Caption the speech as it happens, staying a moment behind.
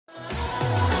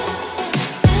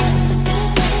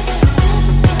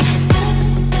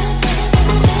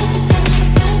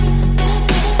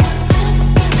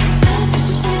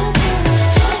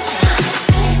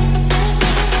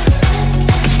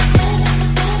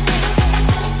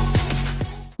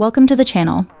Welcome to the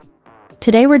channel.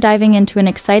 Today we're diving into an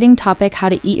exciting topic: how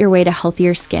to eat your way to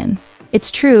healthier skin. It's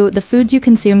true, the foods you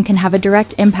consume can have a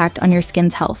direct impact on your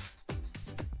skin's health.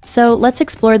 So let's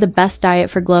explore the best diet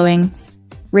for glowing,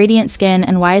 radiant skin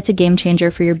and why it's a game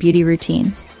changer for your beauty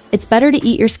routine. It's better to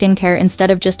eat your skincare instead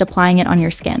of just applying it on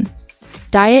your skin.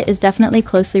 Diet is definitely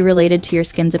closely related to your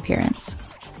skin's appearance.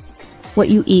 What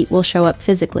you eat will show up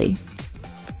physically.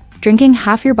 Drinking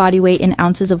half your body weight in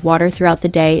ounces of water throughout the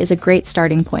day is a great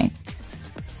starting point.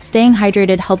 Staying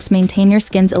hydrated helps maintain your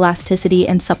skin's elasticity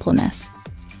and suppleness.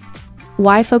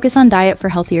 Why focus on diet for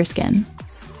healthier skin?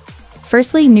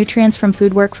 Firstly, nutrients from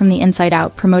food work from the inside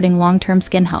out, promoting long-term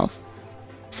skin health.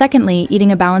 Secondly,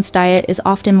 eating a balanced diet is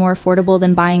often more affordable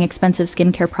than buying expensive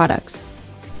skincare products.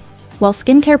 While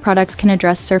skincare products can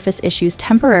address surface issues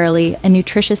temporarily, a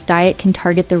nutritious diet can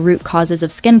target the root causes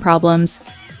of skin problems,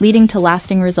 leading to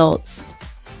lasting results.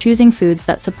 Choosing foods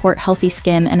that support healthy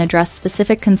skin and address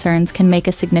specific concerns can make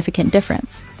a significant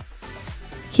difference.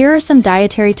 Here are some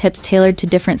dietary tips tailored to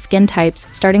different skin types,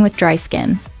 starting with dry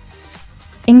skin.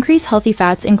 Increase healthy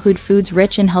fats include foods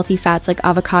rich in healthy fats like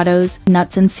avocados,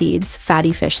 nuts and seeds,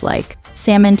 fatty fish like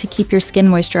salmon to keep your skin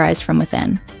moisturized from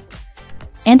within.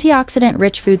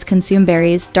 Antioxidant-rich foods consume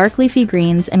berries, dark leafy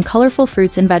greens, and colorful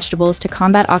fruits and vegetables to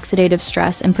combat oxidative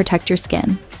stress and protect your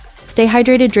skin. Stay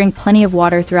hydrated, drink plenty of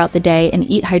water throughout the day, and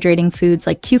eat hydrating foods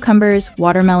like cucumbers,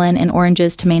 watermelon, and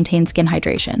oranges to maintain skin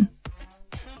hydration.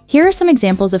 Here are some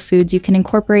examples of foods you can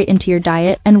incorporate into your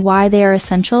diet and why they are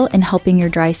essential in helping your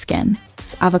dry skin.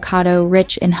 Avocado,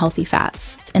 rich in healthy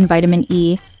fats and vitamin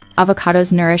E.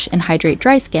 Avocados nourish and hydrate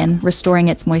dry skin, restoring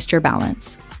its moisture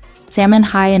balance. Salmon,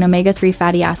 high in omega-3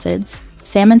 fatty acids.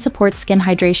 Salmon supports skin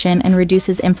hydration and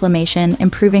reduces inflammation,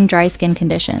 improving dry skin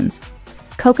conditions.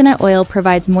 Coconut oil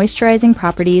provides moisturizing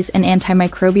properties and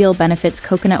antimicrobial benefits.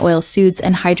 Coconut oil soothes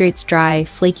and hydrates dry,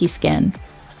 flaky skin.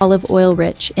 Olive oil,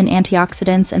 rich in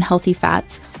antioxidants and healthy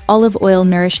fats. Olive oil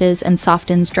nourishes and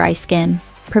softens dry skin,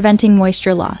 preventing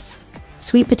moisture loss.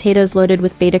 Sweet potatoes, loaded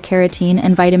with beta-carotene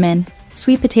and vitamin.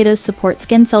 Sweet potatoes support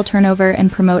skin cell turnover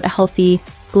and promote a healthy,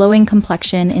 glowing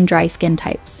complexion in dry skin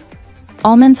types.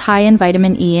 Almonds, high in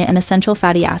vitamin E and essential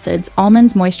fatty acids.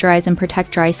 Almonds moisturize and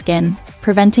protect dry skin,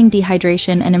 preventing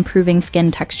dehydration and improving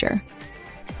skin texture.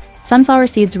 Sunflower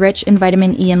seeds, rich in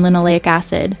vitamin E and linoleic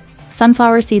acid.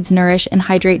 Sunflower seeds nourish and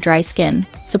hydrate dry skin,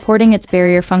 supporting its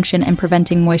barrier function and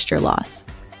preventing moisture loss.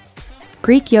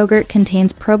 Greek yogurt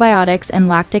contains probiotics and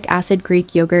lactic acid.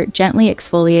 Greek yogurt gently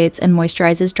exfoliates and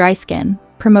moisturizes dry skin,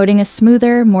 promoting a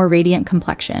smoother, more radiant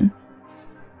complexion.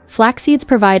 Flax seeds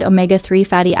provide omega-3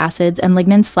 fatty acids and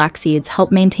lignans. Flax seeds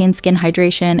help maintain skin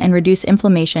hydration and reduce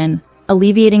inflammation,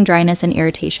 alleviating dryness and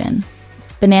irritation.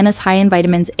 Bananas, high in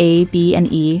vitamins A, B, and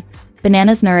E.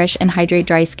 Bananas nourish and hydrate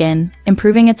dry skin,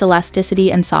 improving its elasticity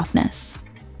and softness.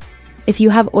 If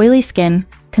you have oily skin,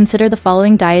 consider the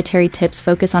following dietary tips.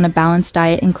 Focus on a balanced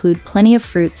diet. Include plenty of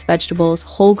fruits, vegetables,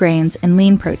 whole grains, and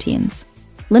lean proteins.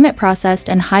 Limit processed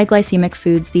and high glycemic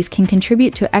foods. These can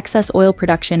contribute to excess oil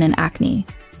production and acne.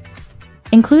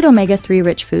 Include omega-3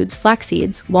 rich foods. Flax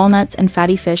seeds, walnuts, and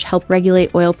fatty fish help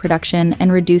regulate oil production and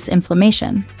reduce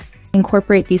inflammation.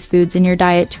 Incorporate these foods in your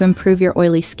diet to improve your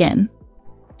oily skin.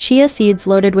 Chia seeds,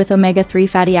 loaded with omega-3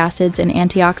 fatty acids and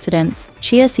antioxidants.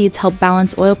 Chia seeds help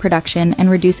balance oil production and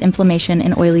reduce inflammation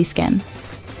in oily skin.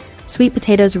 Sweet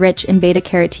potatoes, rich in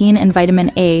beta-carotene and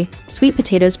vitamin A. Sweet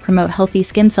potatoes promote healthy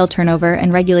skin cell turnover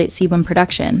and regulate sebum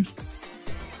production.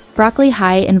 Broccoli,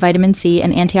 high in vitamin C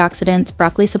and antioxidants.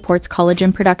 Broccoli supports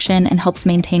collagen production and helps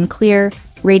maintain clear,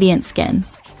 radiant skin.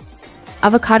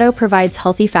 Avocado provides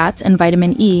healthy fats and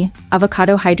vitamin E.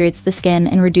 Avocado hydrates the skin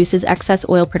and reduces excess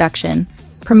oil production,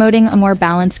 promoting a more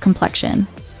balanced complexion.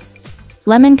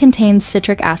 Lemon contains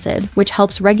citric acid, which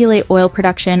helps regulate oil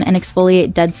production and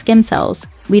exfoliate dead skin cells,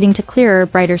 leading to clearer,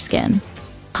 brighter skin.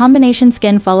 Combination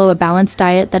skin, follow a balanced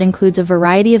diet that includes a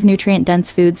variety of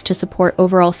nutrient-dense foods to support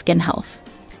overall skin health.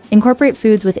 Incorporate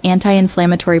foods with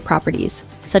anti-inflammatory properties,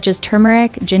 such as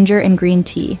turmeric, ginger, and green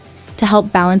tea, to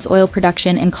help balance oil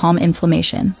production and calm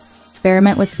inflammation.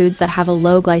 Experiment with foods that have a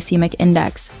low glycemic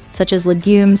index, such as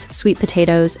legumes, sweet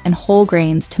potatoes, and whole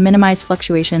grains to minimize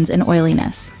fluctuations in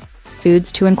oiliness.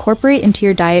 Foods to incorporate into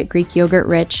your diet. Greek yogurt,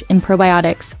 rich in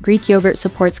probiotics. Greek yogurt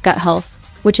supports gut health,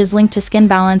 which is linked to skin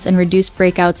balance and reduced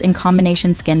breakouts in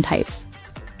combination skin types.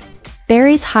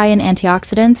 Berries, high in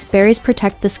antioxidants. Berries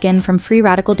protect the skin from free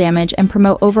radical damage and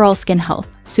promote overall skin health,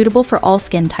 suitable for all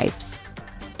skin types.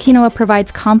 Quinoa provides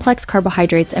complex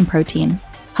carbohydrates and protein,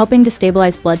 helping to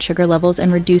stabilize blood sugar levels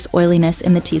and reduce oiliness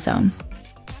in the T-zone.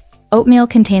 Oatmeal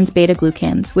contains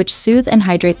beta-glucans, which soothe and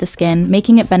hydrate the skin,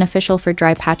 making it beneficial for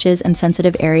dry patches and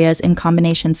sensitive areas in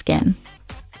combination skin.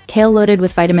 Kale loaded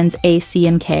with vitamins A, C,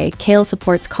 and K. Kale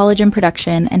supports collagen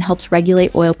production and helps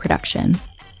regulate oil production.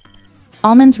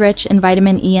 Almonds rich in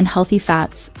vitamin E and healthy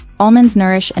fats. Almonds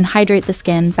nourish and hydrate the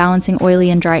skin, balancing oily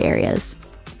and dry areas.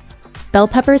 Bell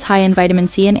peppers high in vitamin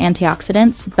C and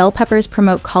antioxidants. Bell peppers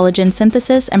promote collagen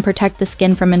synthesis and protect the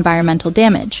skin from environmental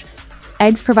damage.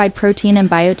 Eggs provide protein and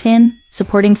biotin,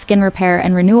 supporting skin repair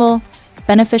and renewal,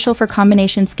 beneficial for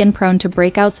combination skin prone to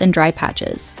breakouts and dry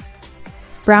patches.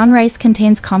 Brown rice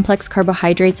contains complex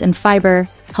carbohydrates and fiber,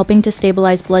 helping to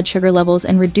stabilize blood sugar levels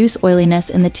and reduce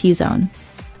oiliness in the T-zone.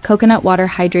 Coconut water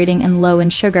hydrating and low in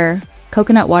sugar.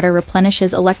 Coconut water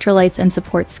replenishes electrolytes and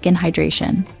supports skin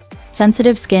hydration.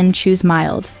 Sensitive skin, choose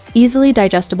mild, easily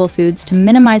digestible foods to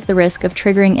minimize the risk of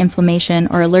triggering inflammation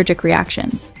or allergic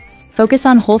reactions. Focus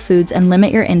on whole foods and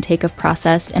limit your intake of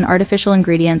processed and artificial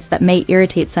ingredients that may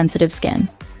irritate sensitive skin.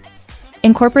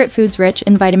 Incorporate foods rich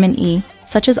in vitamin E,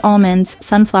 such as almonds,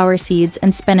 sunflower seeds,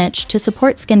 and spinach to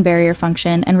support skin barrier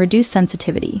function and reduce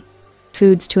sensitivity.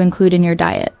 Foods to include in your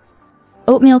diet.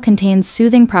 Oatmeal contains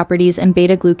soothing properties and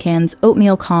beta-glucans.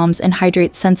 Oatmeal calms and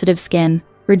hydrates sensitive skin,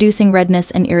 reducing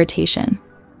redness and irritation.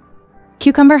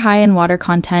 Cucumber high in water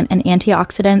content and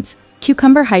antioxidants.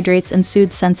 Cucumber hydrates and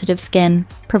soothes sensitive skin,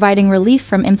 providing relief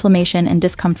from inflammation and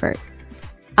discomfort.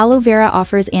 Aloe vera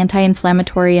offers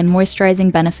anti-inflammatory and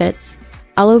moisturizing benefits.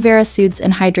 Aloe vera soothes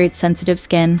and hydrates sensitive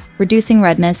skin, reducing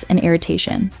redness and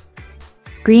irritation.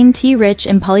 Green tea rich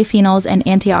in polyphenols and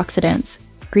antioxidants.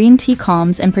 Green tea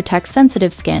calms and protects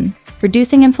sensitive skin,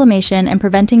 reducing inflammation and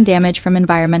preventing damage from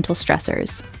environmental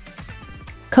stressors.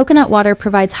 Coconut water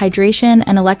provides hydration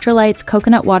and electrolytes.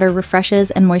 Coconut water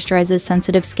refreshes and moisturizes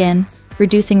sensitive skin,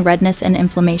 reducing redness and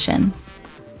inflammation.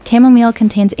 Chamomile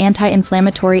contains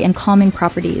anti-inflammatory and calming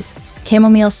properties.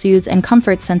 Chamomile soothes and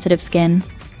comforts sensitive skin,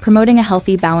 promoting a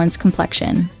healthy, balanced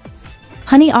complexion.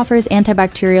 Honey offers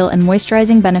antibacterial and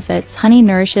moisturizing benefits. Honey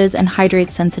nourishes and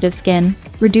hydrates sensitive skin,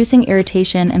 reducing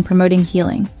irritation and promoting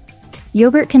healing.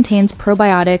 Yogurt contains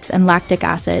probiotics and lactic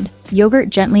acid. Yogurt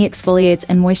gently exfoliates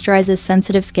and moisturizes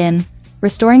sensitive skin,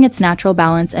 restoring its natural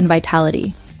balance and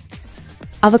vitality.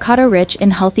 Avocado rich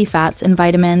in healthy fats and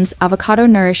vitamins. Avocado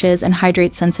nourishes and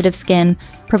hydrates sensitive skin,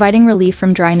 providing relief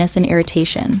from dryness and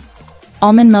irritation.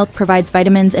 Almond milk provides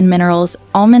vitamins and minerals.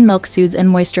 Almond milk soothes and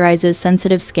moisturizes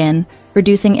sensitive skin,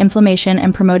 reducing inflammation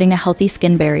and promoting a healthy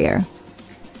skin barrier.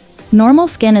 Normal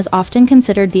skin is often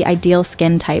considered the ideal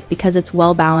skin type because it's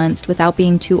well-balanced without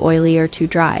being too oily or too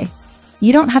dry.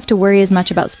 You don't have to worry as much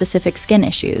about specific skin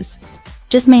issues.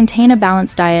 Just maintain a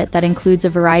balanced diet that includes a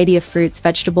variety of fruits,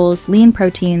 vegetables, lean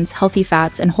proteins, healthy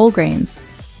fats, and whole grains.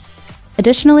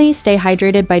 Additionally, stay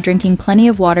hydrated by drinking plenty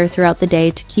of water throughout the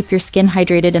day to keep your skin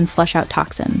hydrated and flush out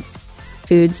toxins.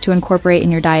 Foods to incorporate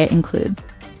in your diet include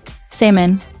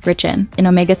salmon, rich in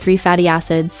omega-3 fatty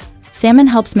acids. Salmon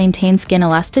helps maintain skin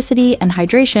elasticity and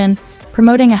hydration,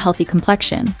 promoting a healthy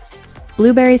complexion.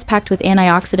 Blueberries packed with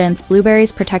antioxidants.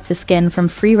 Blueberries protect the skin from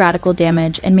free radical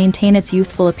damage and maintain its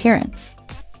youthful appearance.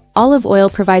 Olive oil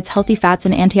provides healthy fats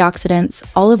and antioxidants.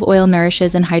 Olive oil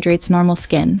nourishes and hydrates normal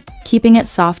skin, keeping it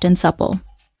soft and supple.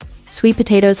 Sweet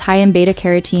potatoes high in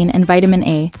beta-carotene and vitamin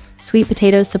A. Sweet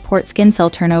potatoes support skin cell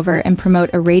turnover and promote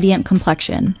a radiant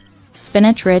complexion.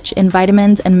 Spinach rich in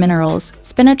vitamins and minerals.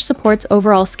 Spinach supports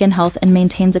overall skin health and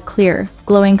maintains a clear,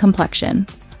 glowing complexion.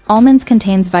 Almonds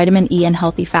contains vitamin E and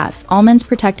healthy fats. Almonds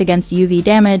protect against UV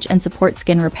damage and support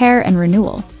skin repair and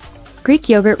renewal. Greek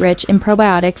yogurt rich in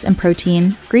probiotics and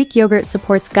protein. Greek yogurt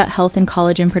supports gut health and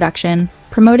collagen production,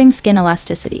 promoting skin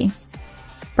elasticity.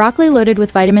 Broccoli loaded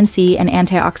with vitamin C and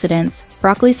antioxidants.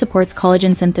 Broccoli supports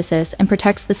collagen synthesis and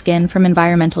protects the skin from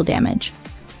environmental damage.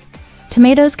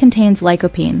 Tomatoes contains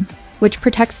lycopene, which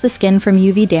protects the skin from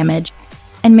UV damage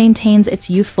and maintains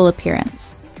its youthful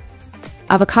appearance.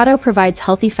 Avocado provides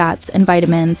healthy fats and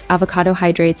vitamins. Avocado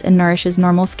hydrates and nourishes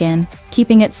normal skin,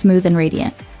 keeping it smooth and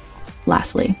radiant.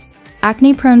 Lastly,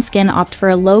 acne-prone skin opt for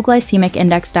a low glycemic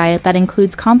index diet that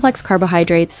includes complex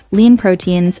carbohydrates, lean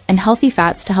proteins, and healthy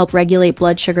fats to help regulate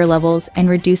blood sugar levels and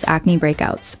reduce acne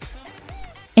breakouts.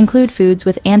 Include foods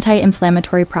with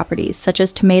anti-inflammatory properties such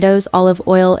as tomatoes, olive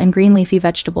oil, and green leafy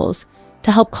vegetables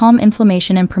to help calm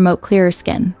inflammation and promote clearer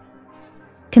skin.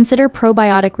 Consider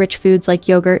probiotic-rich foods like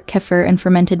yogurt, kefir, and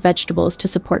fermented vegetables to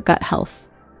support gut health,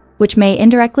 which may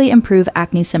indirectly improve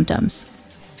acne symptoms.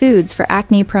 Foods for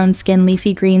acne-prone skin: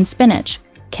 leafy greens, spinach,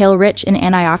 kale rich in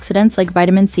antioxidants like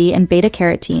vitamin C and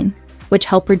beta-carotene, which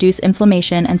help reduce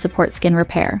inflammation and support skin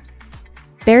repair.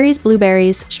 Berries,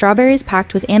 blueberries, strawberries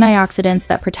packed with antioxidants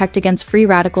that protect against free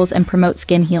radicals and promote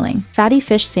skin healing. Fatty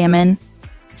fish, salmon,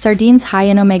 sardines high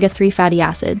in omega-3 fatty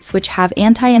acids, which have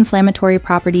anti-inflammatory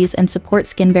properties and support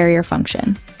skin barrier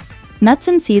function. Nuts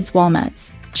and seeds.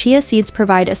 Walnuts. Chia seeds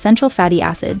provide essential fatty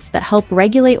acids that help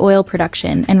regulate oil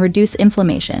production and reduce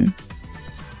inflammation.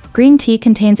 Green tea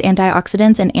contains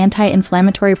antioxidants and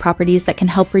anti-inflammatory properties that can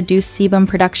help reduce sebum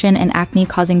production and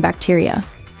acne-causing bacteria.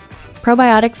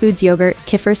 Probiotic foods. Yogurt,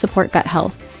 kefir support gut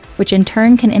health, which in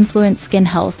turn can influence skin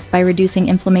health by reducing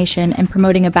inflammation and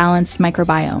promoting a balanced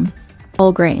microbiome.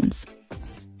 Whole grains.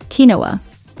 Quinoa.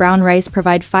 Brown rice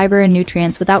provide fiber and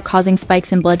nutrients without causing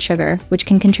spikes in blood sugar, which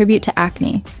can contribute to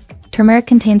acne. Turmeric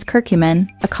contains curcumin,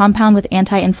 a compound with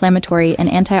anti-inflammatory and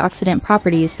antioxidant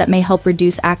properties that may help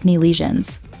reduce acne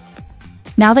lesions.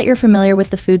 Now that you're familiar with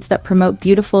the foods that promote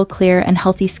beautiful, clear, and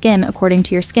healthy skin according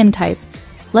to your skin type,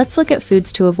 let's look at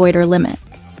foods to avoid or limit.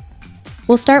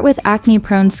 We'll start with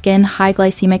acne-prone skin. High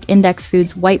glycemic index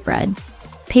foods. White bread.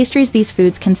 Pastries. These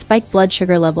foods can spike blood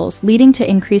sugar levels, leading to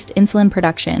increased insulin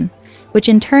production, which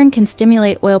in turn can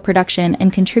stimulate oil production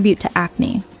and contribute to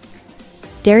acne.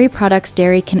 Dairy products.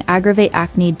 Dairy can aggravate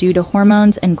acne due to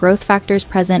hormones and growth factors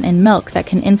present in milk that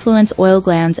can influence oil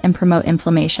glands and promote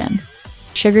inflammation.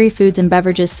 Sugary foods and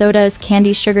beverages. Sodas,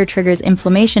 candy. Sugar triggers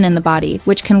inflammation in the body,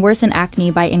 which can worsen acne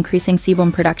by increasing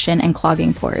sebum production and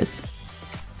clogging pores.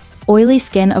 Oily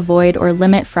skin. Avoid or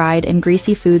limit fried and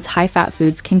greasy foods. High-fat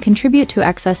foods can contribute to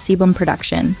excess sebum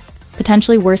production,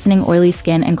 potentially worsening oily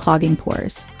skin and clogging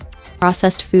pores.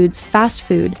 Processed foods. Fast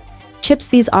food. Chips.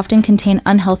 These often contain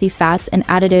unhealthy fats and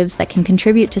additives that can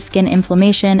contribute to skin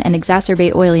inflammation and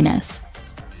exacerbate oiliness.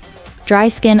 Dry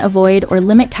skin. Avoid or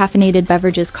limit caffeinated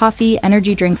beverages. Coffee,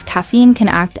 energy drinks. Caffeine can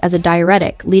act as a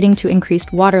diuretic, leading to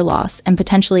increased water loss and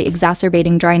potentially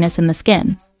exacerbating dryness in the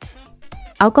skin.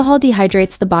 Alcohol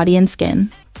dehydrates the body and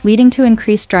skin, leading to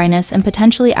increased dryness and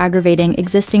potentially aggravating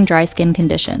existing dry skin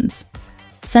conditions.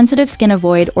 Sensitive skin.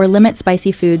 Avoid or limit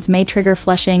spicy foods. May trigger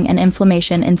flushing and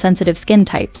inflammation in sensitive skin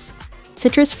types.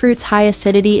 Citrus fruits. High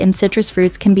acidity in citrus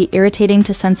fruits can be irritating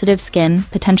to sensitive skin,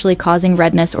 potentially causing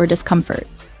redness or discomfort.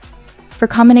 For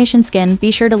combination skin,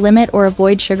 be sure to limit or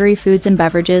avoid sugary foods and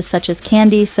beverages such as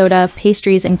candy, soda,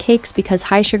 pastries, and cakes because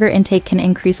high sugar intake can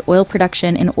increase oil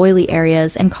production in oily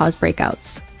areas and cause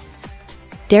breakouts.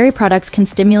 Dairy products can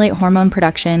stimulate hormone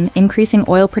production, increasing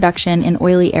oil production in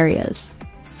oily areas.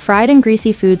 Fried and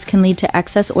greasy foods can lead to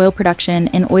excess oil production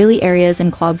in oily areas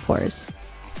and clogged pores.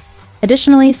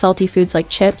 Additionally, salty foods like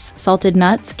chips, salted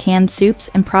nuts, canned soups,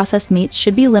 and processed meats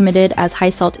should be limited as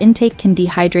high salt intake can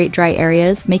dehydrate dry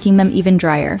areas, making them even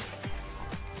drier.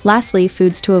 Lastly,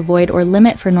 foods to avoid or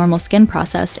limit for normal skin.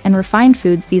 Processed and refined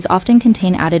foods. These often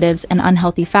contain additives and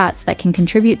unhealthy fats that can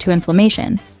contribute to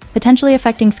inflammation, potentially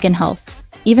affecting skin health,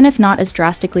 even if not as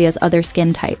drastically as other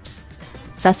skin types.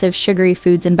 Excessive sugary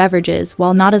foods and beverages.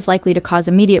 While not as likely to cause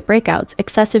immediate breakouts,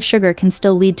 excessive sugar can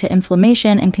still lead to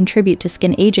inflammation and contribute to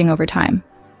skin aging over time.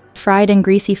 Fried and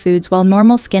greasy foods. While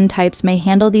normal skin types may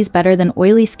handle these better than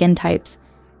oily skin types,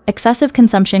 excessive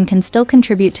consumption can still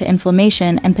contribute to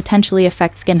inflammation and potentially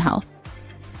affect skin health.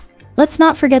 Let's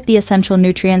not forget the essential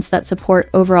nutrients that support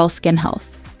overall skin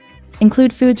health.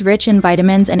 Include foods rich in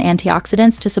vitamins and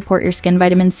antioxidants to support your skin.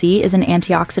 Vitamin C is an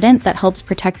antioxidant that helps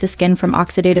protect the skin from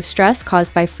oxidative stress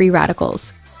caused by free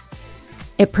radicals.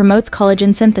 It promotes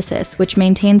collagen synthesis, which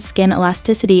maintains skin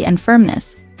elasticity and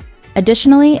firmness.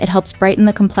 Additionally, it helps brighten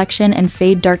the complexion and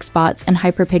fade dark spots and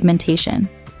hyperpigmentation.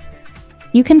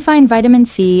 You can find vitamin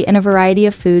C in a variety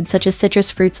of foods such as citrus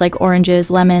fruits like oranges,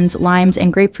 lemons, limes,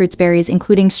 and grapefruits, berries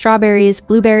including strawberries,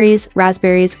 blueberries,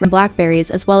 raspberries, and blackberries,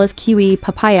 as well as kiwi,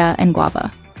 papaya, and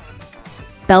guava.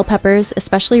 Bell peppers,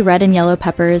 especially red and yellow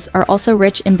peppers, are also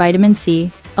rich in vitamin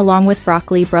C, along with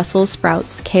broccoli, Brussels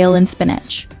sprouts, kale, and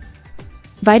spinach.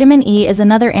 Vitamin E is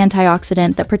another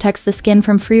antioxidant that protects the skin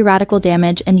from free radical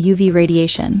damage and UV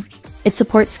radiation. It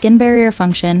supports skin barrier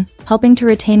function, helping to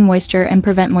retain moisture and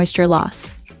prevent moisture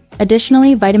loss.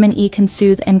 Additionally, vitamin E can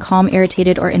soothe and calm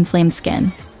irritated or inflamed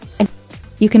skin.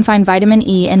 You can find vitamin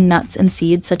E in nuts and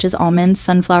seeds such as almonds,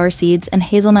 sunflower seeds, and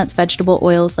hazelnuts. Vegetable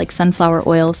oils like sunflower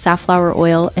oil, safflower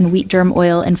oil, and wheat germ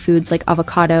oil in foods like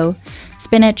avocado,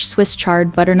 spinach, Swiss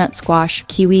chard, butternut squash,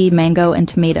 kiwi, mango, and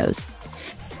tomatoes.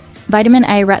 Vitamin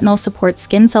A. Retinol supports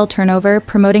skin cell turnover,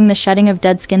 promoting the shedding of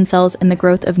dead skin cells and the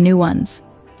growth of new ones.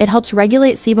 It helps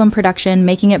regulate sebum production,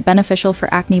 making it beneficial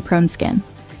for acne-prone skin.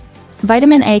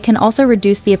 Vitamin A can also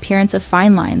reduce the appearance of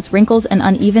fine lines, wrinkles, and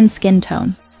uneven skin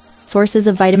tone. Sources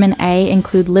of vitamin A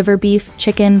include liver beef,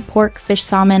 chicken, pork, fish,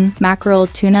 salmon, mackerel,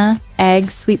 tuna,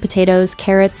 eggs, sweet potatoes,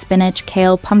 carrots, spinach,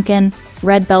 kale, pumpkin,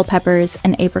 red bell peppers,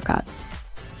 and apricots.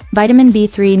 Vitamin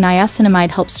B3 niacinamide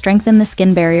helps strengthen the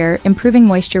skin barrier, improving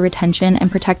moisture retention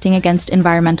and protecting against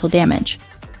environmental damage.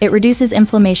 It reduces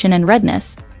inflammation and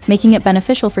redness, making it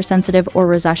beneficial for sensitive or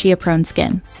rosacea-prone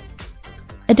skin.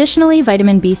 Additionally,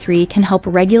 vitamin B3 can help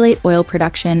regulate oil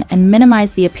production and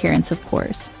minimize the appearance of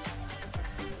pores.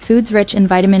 Foods rich in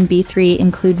vitamin B3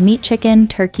 include meat, chicken,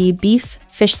 turkey, beef,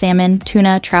 fish, salmon,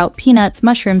 tuna, trout, peanuts,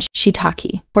 mushrooms,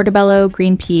 shiitake, portobello,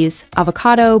 green peas,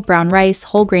 avocado, brown rice,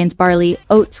 whole grains, barley,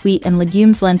 oats, wheat and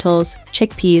legumes, lentils,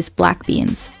 chickpeas, black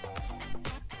beans.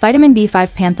 Vitamin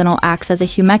B5 panthenol acts as a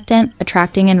humectant,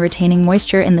 attracting and retaining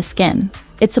moisture in the skin.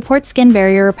 It supports skin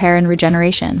barrier repair and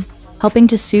regeneration, helping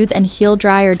to soothe and heal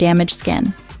dry or damaged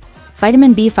skin.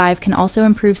 Vitamin B5 can also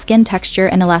improve skin texture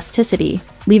and elasticity,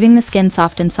 leaving the skin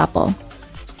soft and supple.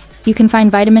 You can find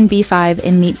vitamin B5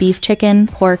 in meat, beef, chicken,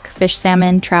 pork, fish,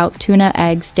 salmon, trout, tuna,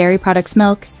 eggs, dairy products,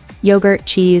 milk, yogurt,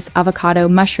 cheese, avocado,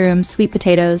 mushrooms, sweet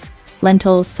potatoes,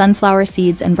 lentils, sunflower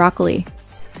seeds, and broccoli.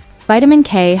 Vitamin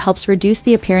K helps reduce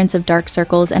the appearance of dark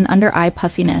circles and under-eye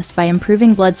puffiness by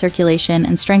improving blood circulation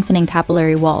and strengthening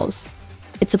capillary walls.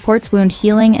 It supports wound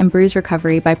healing and bruise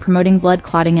recovery by promoting blood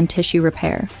clotting and tissue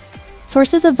repair.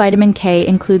 Sources of vitamin K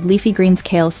include leafy greens,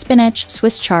 kale, spinach,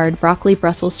 Swiss chard, broccoli,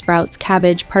 Brussels sprouts,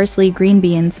 cabbage, parsley, green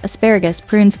beans, asparagus,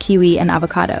 prunes, kiwi, and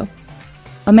avocado.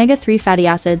 Omega-3 fatty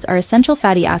acids are essential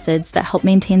fatty acids that help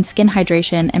maintain skin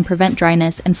hydration and prevent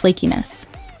dryness and flakiness.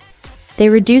 They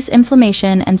reduce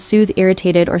inflammation and soothe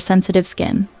irritated or sensitive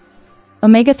skin.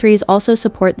 Omega-3s also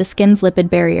support the skin's lipid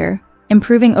barrier,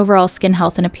 improving overall skin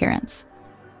health and appearance.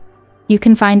 You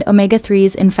can find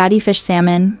omega-3s in fatty fish,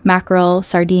 salmon, mackerel,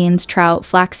 sardines, trout,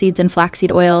 flax seeds and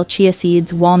flaxseed oil, chia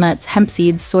seeds, walnuts, hemp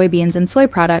seeds, soybeans and soy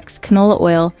products, canola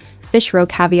oil, fish roe,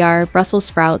 caviar, Brussels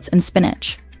sprouts, and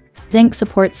spinach. Zinc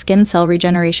supports skin cell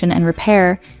regeneration and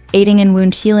repair, aiding in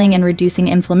wound healing and reducing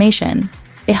inflammation.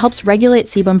 It helps regulate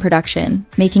sebum production,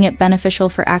 making it beneficial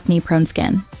for acne-prone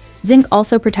skin. Zinc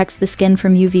also protects the skin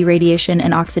from UV radiation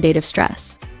and oxidative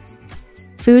stress.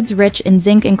 Foods rich in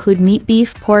zinc include meat,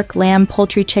 beef, pork, lamb,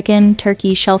 poultry, chicken,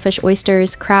 turkey, shellfish,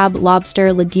 oysters, crab,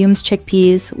 lobster, legumes,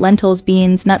 chickpeas, lentils,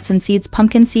 beans, nuts and seeds,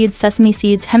 pumpkin seeds, sesame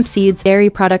seeds, hemp seeds, dairy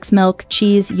products, milk,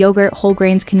 cheese, yogurt, whole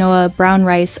grains, quinoa, brown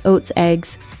rice, oats,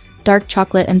 eggs, dark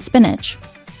chocolate, and spinach.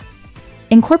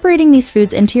 Incorporating these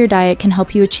foods into your diet can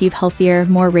help you achieve healthier,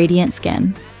 more radiant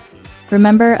skin.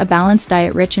 Remember, a balanced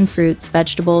diet rich in fruits,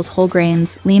 vegetables, whole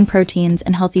grains, lean proteins,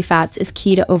 and healthy fats is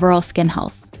key to overall skin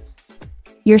health.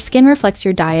 Your skin reflects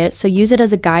your diet, so use it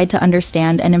as a guide to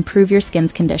understand and improve your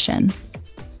skin's condition.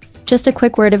 Just a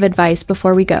quick word of advice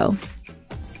before we go.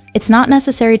 It's not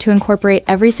necessary to incorporate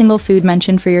every single food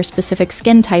mentioned for your specific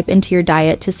skin type into your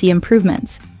diet to see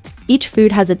improvements. Each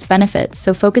food has its benefits,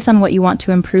 so focus on what you want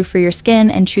to improve for your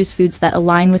skin and choose foods that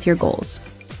align with your goals.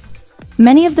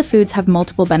 Many of the foods have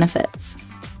multiple benefits.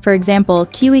 For example,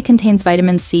 kiwi contains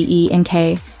vitamins C, E, and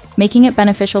K, making it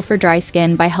beneficial for dry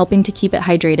skin by helping to keep it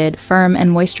hydrated, firm,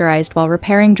 and moisturized while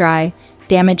repairing dry,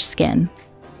 damaged skin.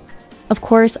 Of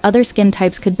course, other skin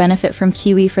types could benefit from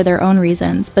kiwi for their own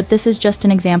reasons, but this is just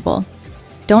an example.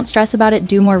 Don't stress about it,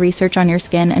 do more research on your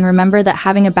skin, and remember that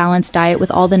having a balanced diet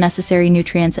with all the necessary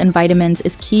nutrients and vitamins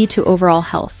is key to overall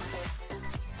health.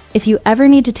 If you ever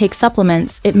need to take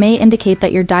supplements, it may indicate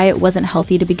that your diet wasn't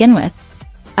healthy to begin with,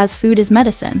 as food is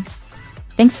medicine.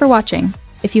 Thanks for watching.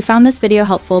 If you found this video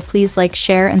helpful, please like,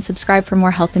 share, and subscribe for more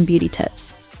health and beauty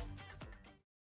tips.